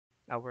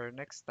Our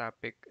next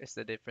topic is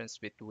the difference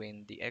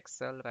between the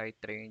Excel Write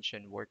Range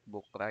and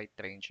Workbook Write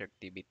Range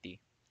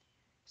activity.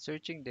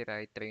 Searching the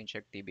Write Range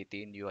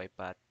activity in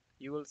UiPath,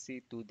 you will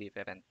see two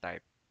different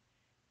types.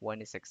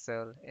 One is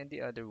Excel and the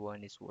other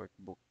one is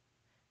Workbook.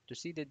 To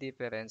see the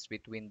difference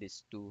between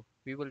these two,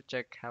 we will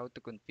check how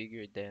to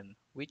configure them,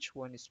 which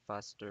one is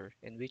faster,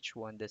 and which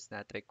one does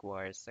not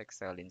require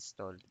Excel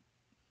installed.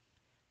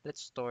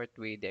 Let's start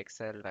with the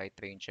Excel Write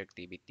Range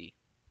activity.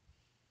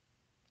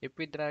 If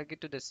we drag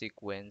it to the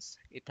sequence,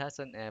 it has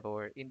an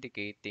error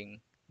indicating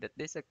that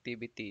this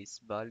activity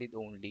is valid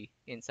only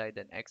inside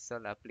an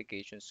Excel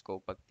application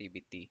scope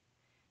activity.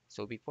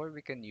 So before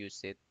we can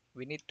use it,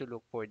 we need to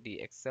look for the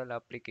Excel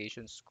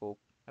application scope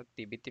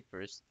activity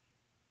first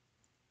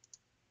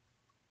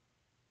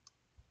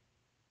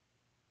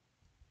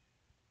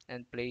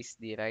and place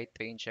the right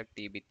range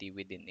activity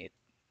within it.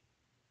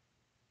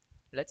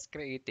 Let's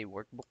create a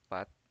workbook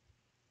path.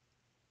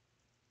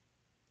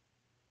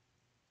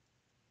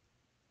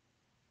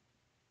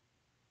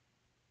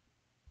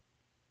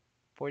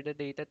 For the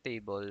data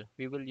table,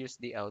 we will use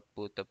the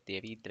output of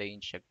the read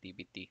range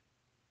activity.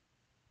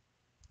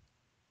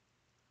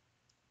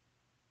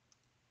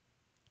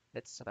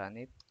 Let's run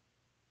it.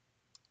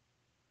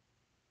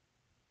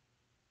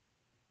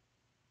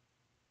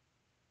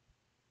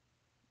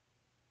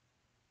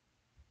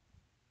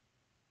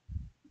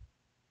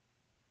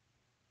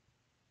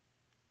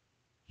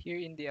 Here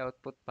in the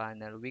output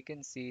panel, we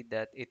can see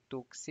that it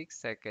took 6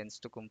 seconds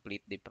to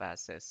complete the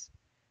process.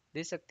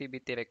 This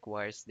activity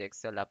requires the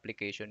Excel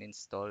application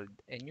installed,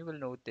 and you will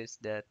notice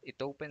that it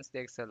opens the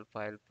Excel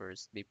file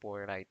first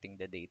before writing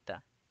the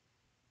data.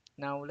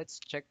 Now let's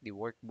check the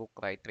workbook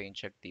write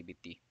range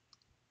activity.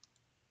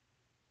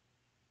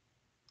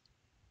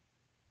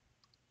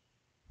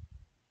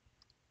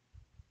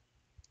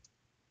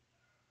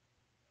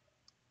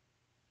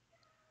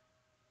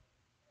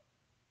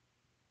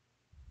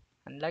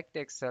 Unlike the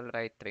Excel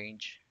write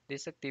range,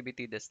 this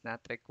activity does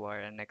not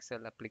require an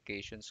Excel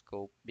application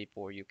scope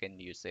before you can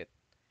use it.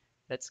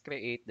 Let's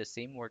create the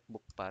same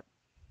workbook path.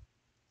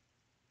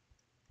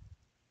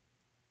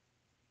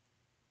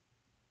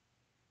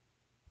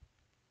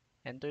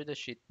 Enter the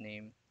sheet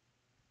name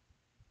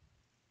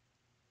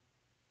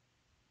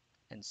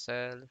and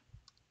cell,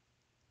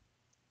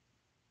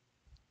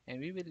 and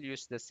we will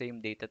use the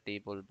same data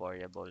table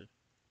variable.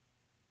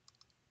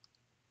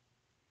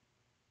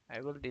 I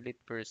will delete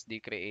first the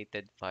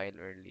created file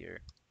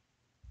earlier.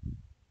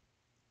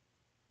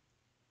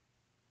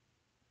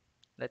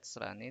 Let's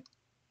run it.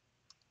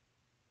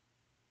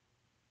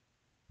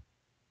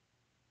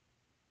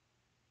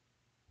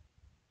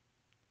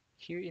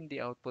 Here in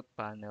the output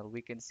panel,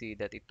 we can see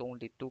that it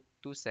only took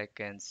 2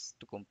 seconds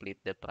to complete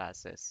the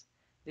process.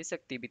 This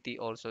activity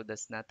also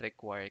does not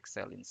require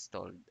Excel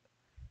installed.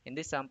 In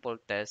this sample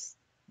test,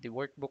 the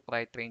workbook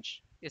write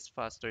range is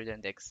faster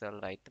than the Excel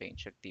write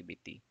range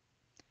activity.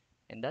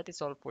 And that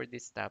is all for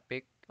this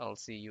topic. I'll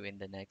see you in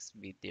the next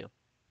video.